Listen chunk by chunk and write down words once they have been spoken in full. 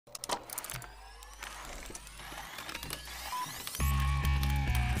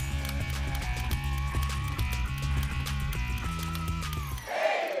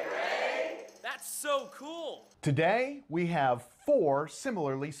Today, we have 4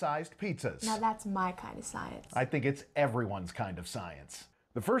 similarly sized pizzas. Now that's my kind of science. I think it's everyone's kind of science.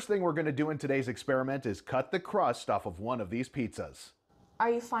 The first thing we're going to do in today's experiment is cut the crust off of one of these pizzas.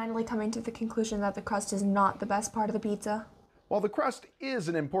 Are you finally coming to the conclusion that the crust is not the best part of the pizza? While the crust is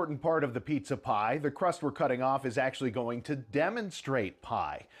an important part of the pizza pie, the crust we're cutting off is actually going to demonstrate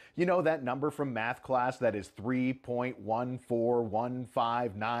pi. You know that number from math class that is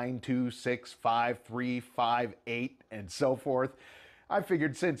 3.14159265358 and so forth? I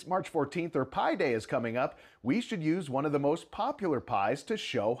figured since March 14th or Pi Day is coming up, we should use one of the most popular pies to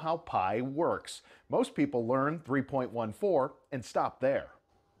show how pi works. Most people learn 3.14 and stop there.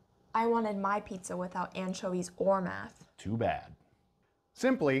 I wanted my pizza without anchovies or math. Too bad.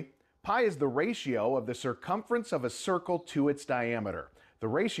 Simply, pi is the ratio of the circumference of a circle to its diameter. The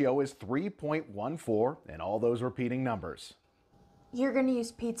ratio is 3.14 and all those repeating numbers. You're going to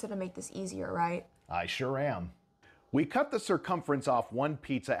use pizza to make this easier, right? I sure am. We cut the circumference off one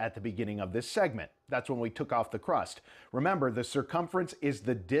pizza at the beginning of this segment. That's when we took off the crust. Remember, the circumference is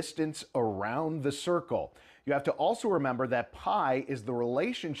the distance around the circle. You have to also remember that pi is the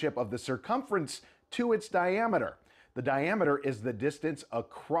relationship of the circumference to its diameter. The diameter is the distance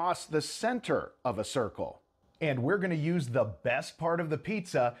across the center of a circle. And we're going to use the best part of the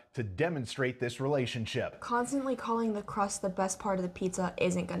pizza to demonstrate this relationship. Constantly calling the crust the best part of the pizza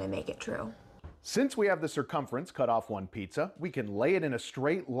isn't going to make it true. Since we have the circumference cut off one pizza, we can lay it in a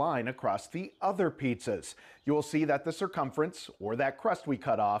straight line across the other pizzas. You will see that the circumference, or that crust we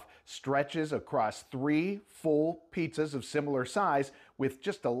cut off, stretches across 3 full pizzas of similar size with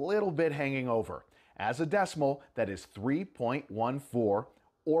just a little bit hanging over. As a decimal, that is 3.14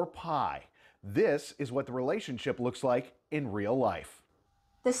 or pi. This is what the relationship looks like in real life.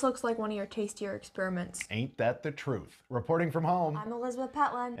 This looks like one of your tastier experiments. Ain't that the truth? Reporting from home. I'm Elizabeth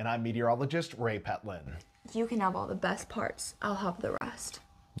Petelin. And I'm Meteorologist Ray Petelin. You can have all the best parts. I'll have the rest.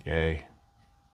 Yay.